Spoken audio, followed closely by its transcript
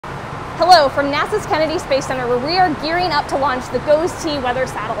Hello from NASA's Kennedy Space Center, where we are gearing up to launch the GOES-T weather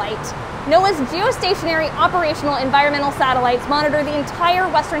satellite. NOAA's geostationary operational environmental satellites monitor the entire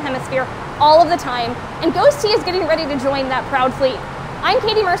Western Hemisphere all of the time, and GOES-T is getting ready to join that proud fleet. I'm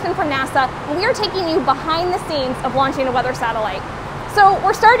Katie Mersman from NASA, and we are taking you behind the scenes of launching a weather satellite. So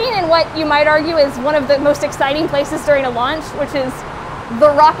we're starting in what you might argue is one of the most exciting places during a launch, which is the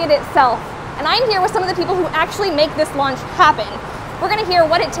rocket itself. And I'm here with some of the people who actually make this launch happen. We're going to hear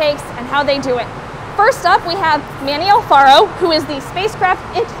what it takes and how they do it. First up, we have Manny Alfaro, who is the Spacecraft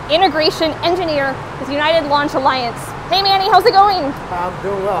Integration Engineer with United Launch Alliance. Hey Manny, how's it going? I'm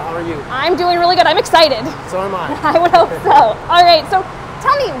doing well, how are you? I'm doing really good, I'm excited. So am I. I would hope so. All right, so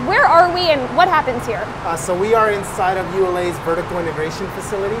tell me, where are we and what happens here? So we are inside of ULA's vertical integration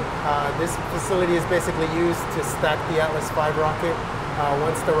facility. This facility is basically used to stack the Atlas V rocket.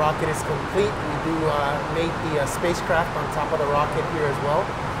 Once the rocket is complete, we do mate the spacecraft on top of the rocket here as well.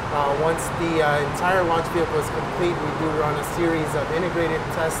 Once the entire launch vehicle is complete, we do run a series of integrated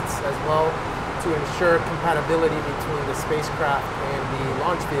tests as well to ensure compatibility between the spacecraft and the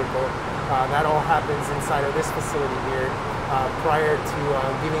launch vehicle. That all happens inside of this facility here prior to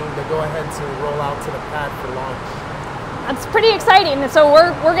giving the go-ahead to roll out to the pad for launch. That's pretty exciting. So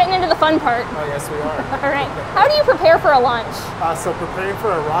we're getting into the fun part. Oh yes, we are. All right. How do you prepare for a launch? So preparing for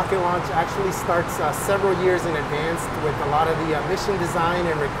a rocket launch actually starts several years in advance with a lot of the mission design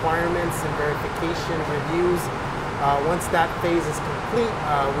and requirements and verification reviews. Once that phase is complete,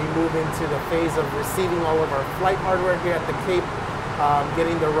 we move into the phase of receiving all of our flight hardware here at the Cape,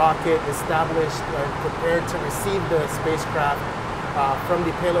 getting the rocket established and prepared to receive the spacecraft from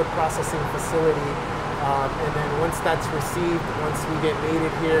the payload processing facility. And then once that's received, once we get mated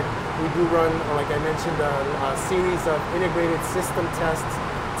here, we do run, like I mentioned, a series of integrated system tests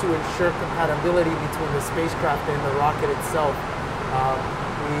to ensure compatibility between the spacecraft and the rocket itself.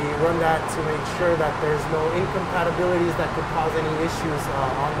 We run that to make sure that there's no incompatibilities that could cause any issues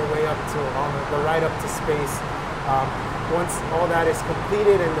on the way up to, on the ride up to space. Once all that is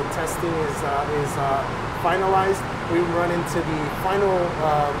completed and the testing is finalized, we run into the final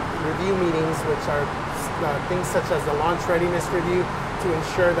review meetings, which are things such as the launch readiness review to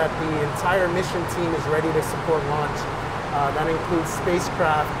ensure that the entire mission team is ready to support launch. That includes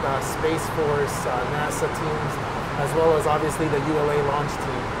spacecraft, Space Force, NASA teams, as well as obviously the ULA launch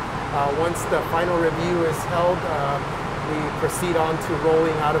team. Once the final review is held, we proceed on to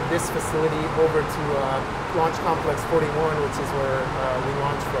rolling out of this facility over to Launch Complex 41, which is where we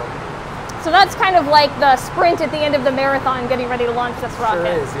launch from. So that's kind of like the sprint at the end of the marathon, getting ready to launch this rocket.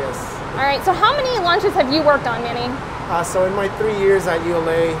 Sure is, yes. All right, so how many launches have you worked on, Manny? So in my 3 years at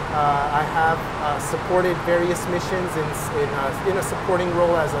ULA, I have supported various missions in a supporting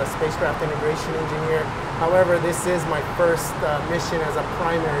role as a spacecraft integration engineer. However, this is my first mission as a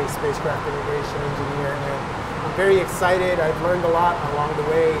primary spacecraft integration engineer, and I'm very excited. I've learned a lot along the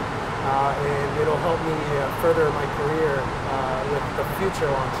way, and it'll help me further my career with the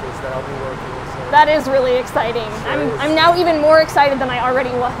future launches that I'll be working with. So. That is really exciting. Sure I'm now even more excited than I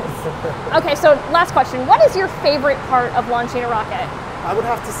already was. Okay, so last question. What is your favorite part of launching a rocket? I would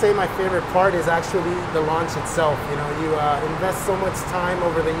have to say my favorite part is actually the launch itself. You know, you invest so much time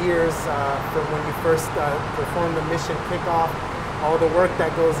over the years from when you first perform the mission kickoff, all the work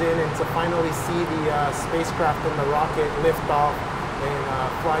that goes in, and to finally see the spacecraft and the rocket lift off and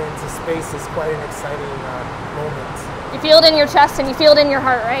fly into space is quite an exciting moment. You feel it in your chest and you feel it in your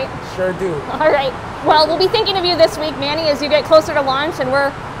heart, right? Sure do. All right. Well, we'll be thinking of you this week, Manny, as you get closer to launch, and we're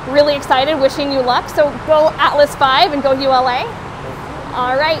really excited, wishing you luck. So go Atlas V and go ULA.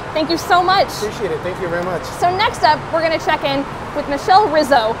 All right. Thank you so much. Appreciate it. Thank you very much. So next up, we're going to check in with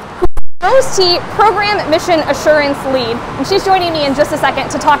Rizzo, who is GOES-T Program Mission Assurance Lead. And she's joining me in just a second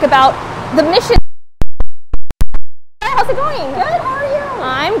to talk about the mission. How's it going? Good, how are you?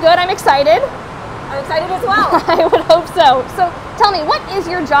 I'm good. I'm excited. I'm excited as well. I would hope so. So tell me, what is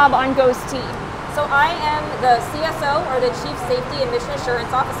your job on GOES-T? So I am the CSO, or the Chief Safety and Mission Assurance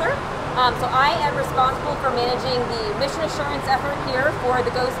Officer. So I am responsible for managing the mission assurance effort here for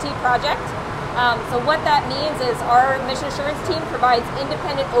the GOES-T project. So what that means is our mission assurance team provides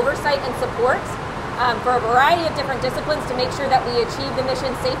independent oversight and support for a variety of different disciplines to make sure that we achieve the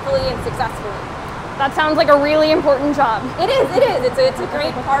mission safely and successfully. That sounds like a really important job. It is. It's a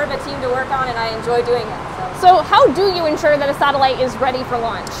great part of a team to work on, and I enjoy doing it. So how do you ensure that a satellite is ready for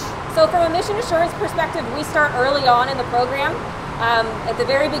launch? So from a mission assurance perspective, we start early on in the program. At the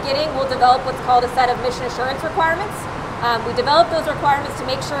very beginning, we'll develop what's called a set of mission assurance requirements. We develop those requirements to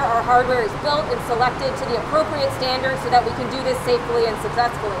make sure our hardware is built and selected to the appropriate standards so that we can do this safely and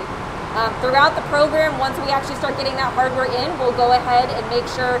successfully. Throughout the program, once we actually start getting that hardware in, we'll go ahead and make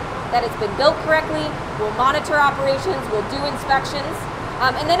sure that it's been built correctly. We'll monitor operations, we'll do inspections,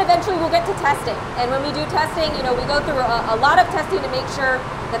 and then eventually we'll get to testing. And when we do testing, we go through a lot of testing to make sure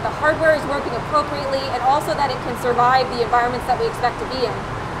that the hardware is working appropriately and also that it can survive the environments that we expect to be in.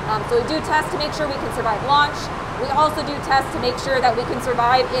 So we do test to make sure we can survive launch. We also do tests to make sure that we can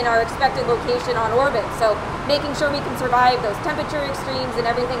survive in our expected location on orbit. So making sure we can survive those temperature extremes and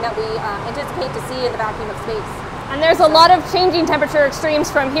everything that we anticipate to see in the vacuum of space. And there's a lot of changing temperature extremes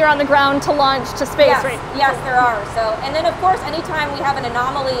from here on the ground to launch to space, yes, right? Yes, there are. So, and then of course, anytime we have an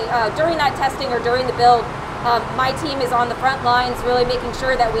anomaly during that testing or during the build, my team is on the front lines really making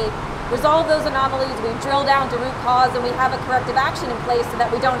sure that we resolve those anomalies, we drill down to root cause, and we have a corrective action in place so that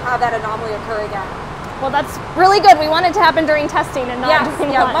we don't have that anomaly occur again. Well, that's really good. We want it to happen during testing and not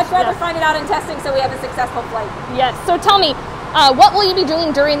during launch. Much rather find it out in testing so we have a successful flight. Yes. So tell me, what will you be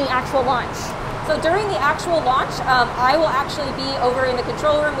doing during the actual launch? So during the actual launch, I will actually be over in the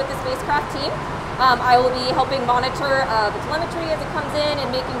control room with the spacecraft team. I will be helping monitor the telemetry as it comes in and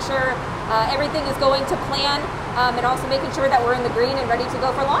making sure everything is going to plan and also making sure that we're in the green and ready to go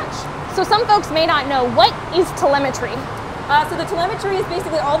for launch. So some folks may not know, what is telemetry? So the telemetry is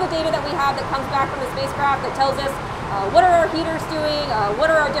basically all the data that we have that comes back from the spacecraft that tells us what are our heaters doing, what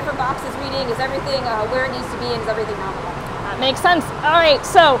are our different boxes reading, is everything where it needs to be, and is everything nominal. That makes sense. All right,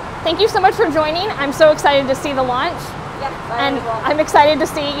 so thank you so much for joining. I'm so excited to see the launch. Yeah, and I'm excited to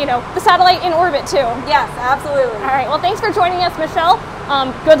see, the satellite in orbit too. Yes, absolutely. All right, well, thanks for joining us, Michelle.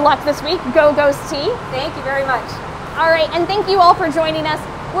 Good luck this week. Go Ghost T. Thank you very much. All right, and thank you all for joining us.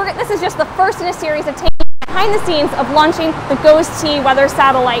 This is just the first in a series of taking behind the scenes of launching the Ghost T weather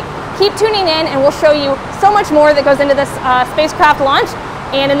satellite. Keep tuning in and we'll show you so much more that goes into this spacecraft launch.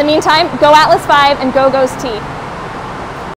 And in the meantime, go Atlas V and go Ghost T.